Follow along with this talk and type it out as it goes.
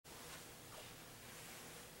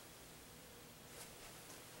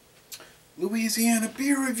Louisiana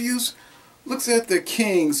Beer Reviews looks at the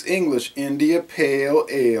King's English India Pale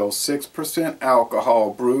Ale, 6% alcohol,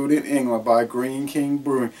 brewed in England by Greene King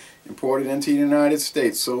Brewing, imported into the United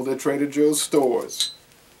States, sold at Trader Joe's stores,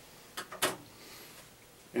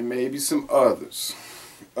 and maybe some others.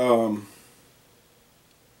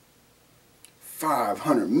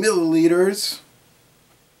 500 milliliters.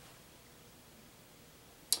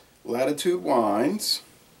 Latitude Wines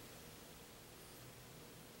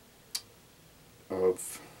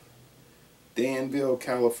of Danville,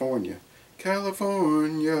 California.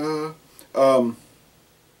 California.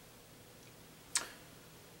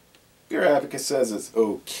 Beer Advocate says it's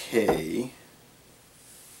okay.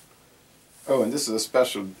 Oh, and this is a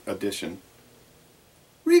special edition.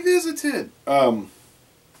 Revisited. I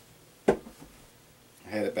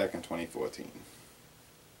had it back in 2014.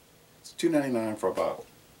 It's $2.99 for a bottle.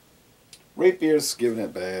 Rate Beer's giving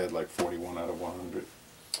it bad, like 41 out of 100.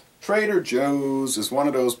 Trader Joe's is one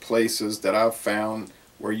of those places that I've found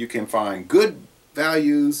where you can find good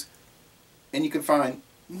values and you can find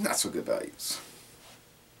not so good values.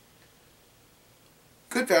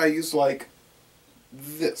 Good values like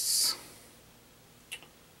this.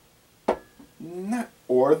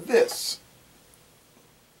 Or this.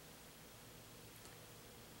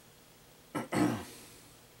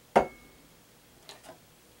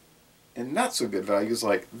 And not so good values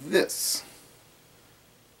like this.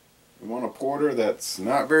 You want a porter that's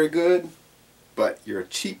not very good, but you're a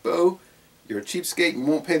cheapo, you're a cheapskate and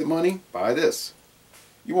won't pay the money, buy this.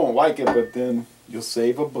 You won't like it, but then you'll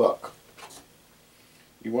save a buck.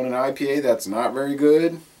 You want an IPA that's not very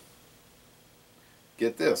good,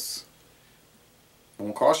 get this. It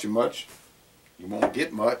won't cost you much. You won't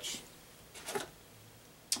get much.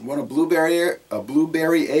 You want a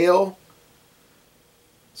blueberry ale?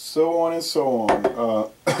 So on and so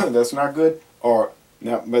on. That's not good.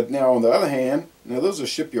 But now on the other hand, now those are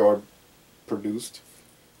shipyard produced.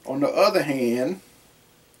 On the other hand,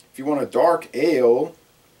 if you want a dark ale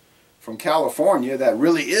from California that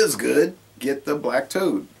really is good, get the Black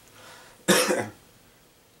Toad. But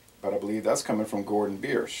I believe that's coming from Gordon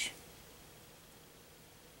Biersch.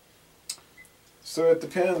 So it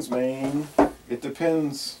depends, man. It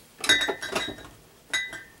depends.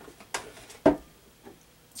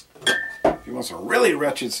 If you want some really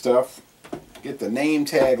wretched stuff, get the name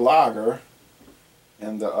tag lager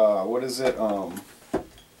and the what is it?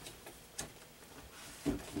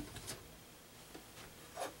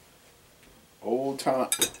 Old Time.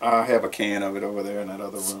 I have a can of it over there in that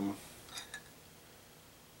other room.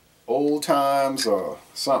 Old Times or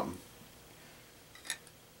something.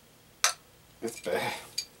 It's bad.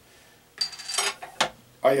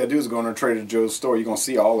 All you gotta do is go into a Trader Joe's store. You're gonna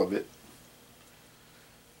see all of it.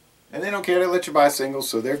 And they don't care, they let you buy singles,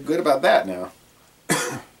 so they're good about that now.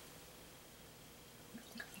 But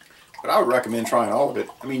I would recommend trying all of it.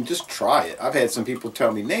 I mean, just try it. I've had some people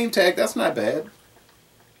tell me, name tag, that's not bad.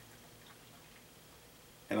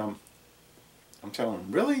 And I'm telling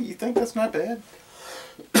them, really? You think that's not bad?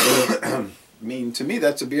 I mean, to me,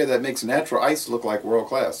 that's a beer that makes natural ice look like world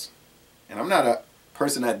class. And I'm not a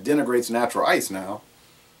person that denigrates natural ice now,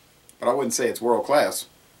 but I wouldn't say it's world class.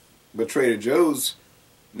 But Trader Joe's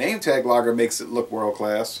name tag lager makes it look world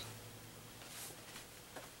class.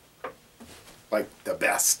 Like the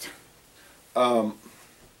best.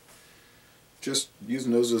 Just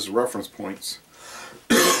using those as reference points.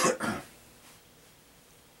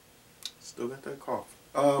 Still got that cough.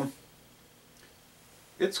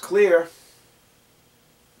 It's clear.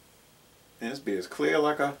 And this beer is clear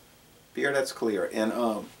like a beer that's clear. And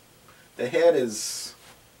the head is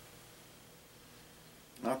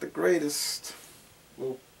not the greatest. A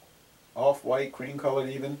little off-white, cream colored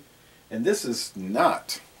even. And this is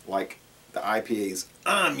not like the IPAs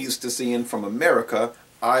I'm used to seeing from America.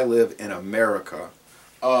 I live in America.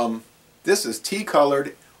 This is tea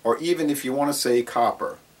colored, or even if you want to say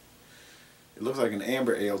copper. It looks like an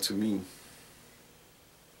amber ale to me.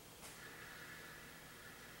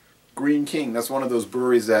 Greene King, that's one of those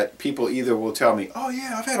breweries that people either will tell me, oh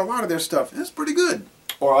yeah, I've had a lot of their stuff, it's pretty good.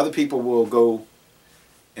 Or other people will go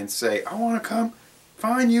and say, I want to come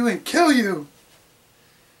find you and kill you.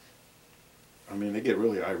 I mean, they get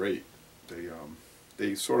really irate.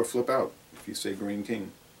 They sort of flip out if you say Greene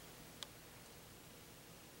King.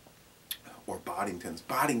 Or Boddingtons.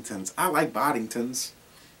 Boddingtons. I like Boddingtons.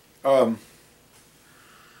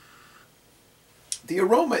 The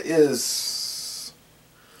aroma is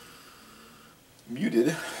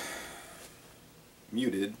muted.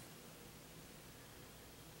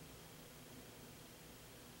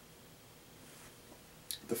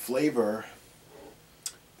 The flavor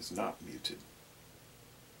is not muted.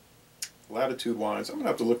 Latitude Wines. I'm going to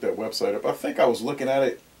have to look that website up. I think I was looking at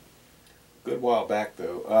it a good while back,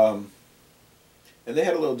 though. And they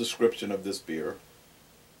had a little description of this beer.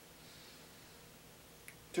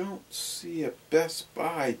 Don't see a Best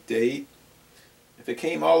By date. If it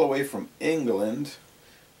came all the way from England,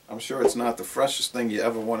 I'm sure it's not the freshest thing you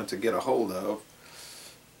ever wanted to get a hold of.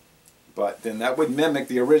 But then that would mimic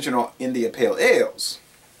the original India Pale Ales,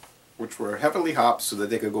 which were heavily hopped so that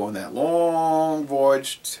they could go on that long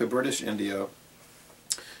voyage to British India.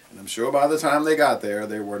 And I'm sure by the time they got there,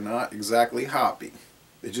 they were not exactly hoppy.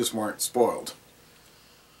 They just weren't spoiled.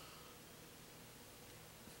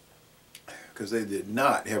 Because they did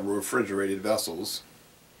not have refrigerated vessels.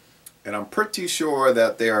 And I'm pretty sure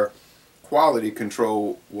that their quality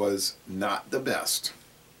control was not the best.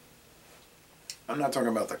 I'm not talking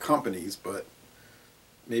about the companies, but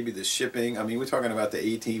maybe the shipping. I mean, we're talking about the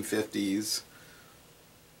 1850s.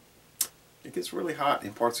 It gets really hot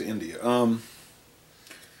in parts of India.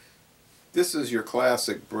 This is your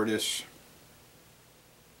classic British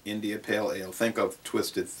India Pale Ale. Think of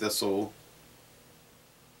Twisted Thistle.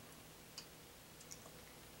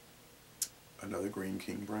 Another Greene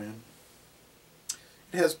King brand.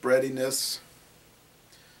 It has breadiness,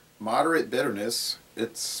 moderate bitterness.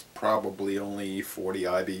 It's probably only 40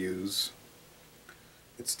 IBUs.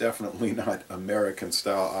 It's definitely not American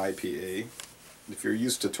style IPA. If you're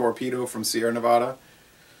used to Torpedo from Sierra Nevada,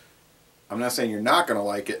 I'm not saying you're not going to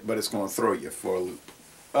like it, but it's going to throw you for a loop.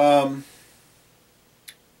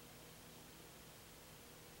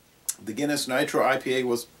 The Guinness Nitro IPA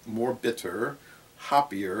was more bitter,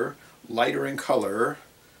 hoppier, lighter in color.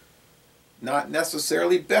 Not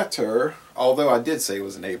necessarily better, although I did say it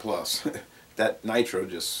was an A+. That Nitro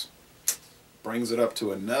just brings it up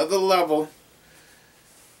to another level.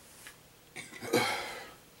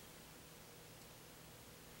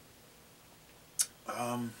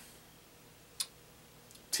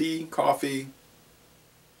 Tea, coffee,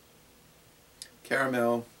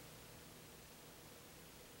 caramel.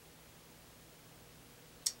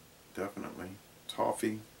 Definitely.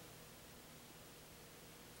 Toffee.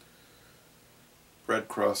 Bread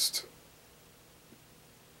crust.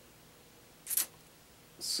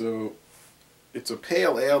 So it's a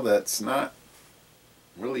pale ale that's not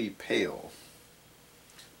really pale.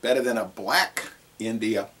 Better than a black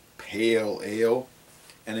India Pale Ale.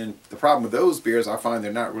 And then the problem with those beers, I find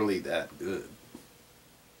they're not really that good.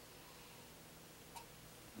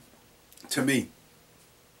 To me.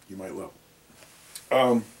 You might love it.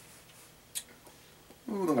 Our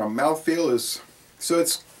mouthfeel is, so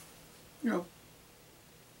it's, you know,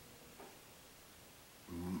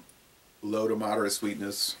 low to moderate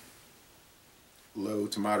sweetness, low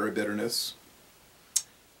to moderate bitterness,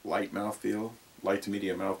 light mouthfeel, light to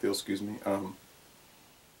medium mouthfeel, excuse me.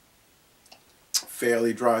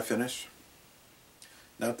 Fairly dry finish.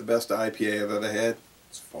 Not the best IPA I've ever had.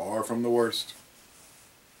 It's far from the worst.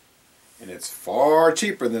 And it's far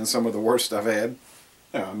cheaper than some of the worst I've had.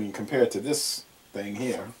 I mean, compared to this thing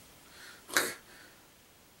here.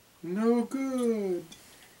 No good.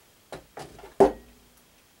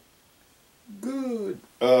 Good.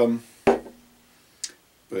 But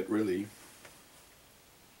really,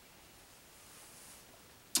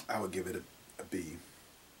 I would give it a B.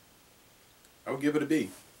 I would give it a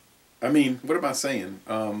B. I mean, what am I saying?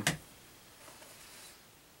 An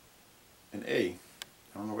A.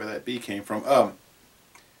 I don't know where that B came from. Have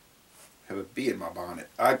a B in my bonnet.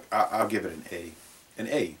 I'll give it an A. An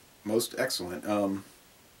A. Most excellent.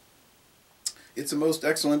 It's a most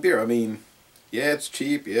excellent beer. I mean, yeah, it's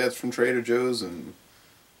cheap. Yeah, it's from Trader Joe's, and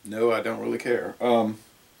no, I don't really care.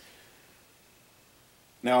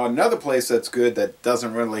 Now, another place that's good that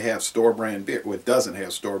doesn't really have store brand beer, well, doesn't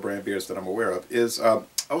have store brand beers that I'm aware of, is I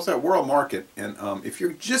was at World Market, and if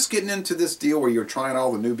you're just getting into this deal where you're trying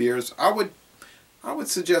all the new beers, I would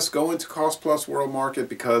suggest going to Cost Plus World Market,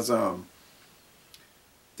 because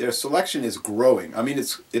their selection is growing. I mean,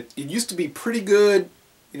 it used to be pretty good,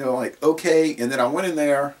 you know, like okay, and then I went in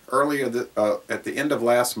there earlier at the end of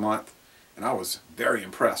last month, and I was very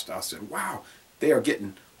impressed. I said, wow, they are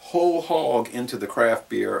getting whole hog into the craft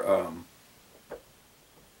beer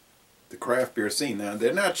scene. Now,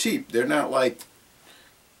 they're not cheap. They're not like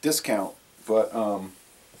discount, but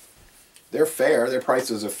they're fair. Their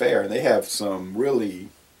prices are fair, and they have some really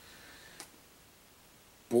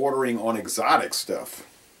bordering on exotic stuff,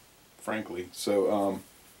 frankly. So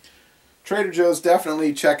Trader Joe's,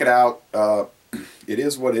 definitely check it out. It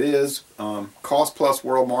is what it is. Cost Plus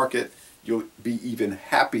World Market, you'll be even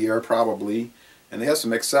happier probably. And they have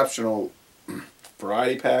some exceptional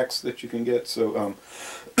variety packs that you can get. So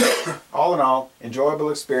all in all, enjoyable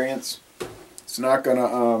experience. It's not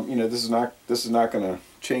gonna, you know, this is not gonna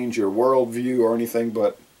change your worldview or anything,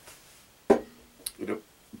 but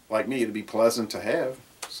like me, it'd be pleasant to have.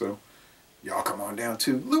 So, y'all come on down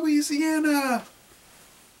to Louisiana.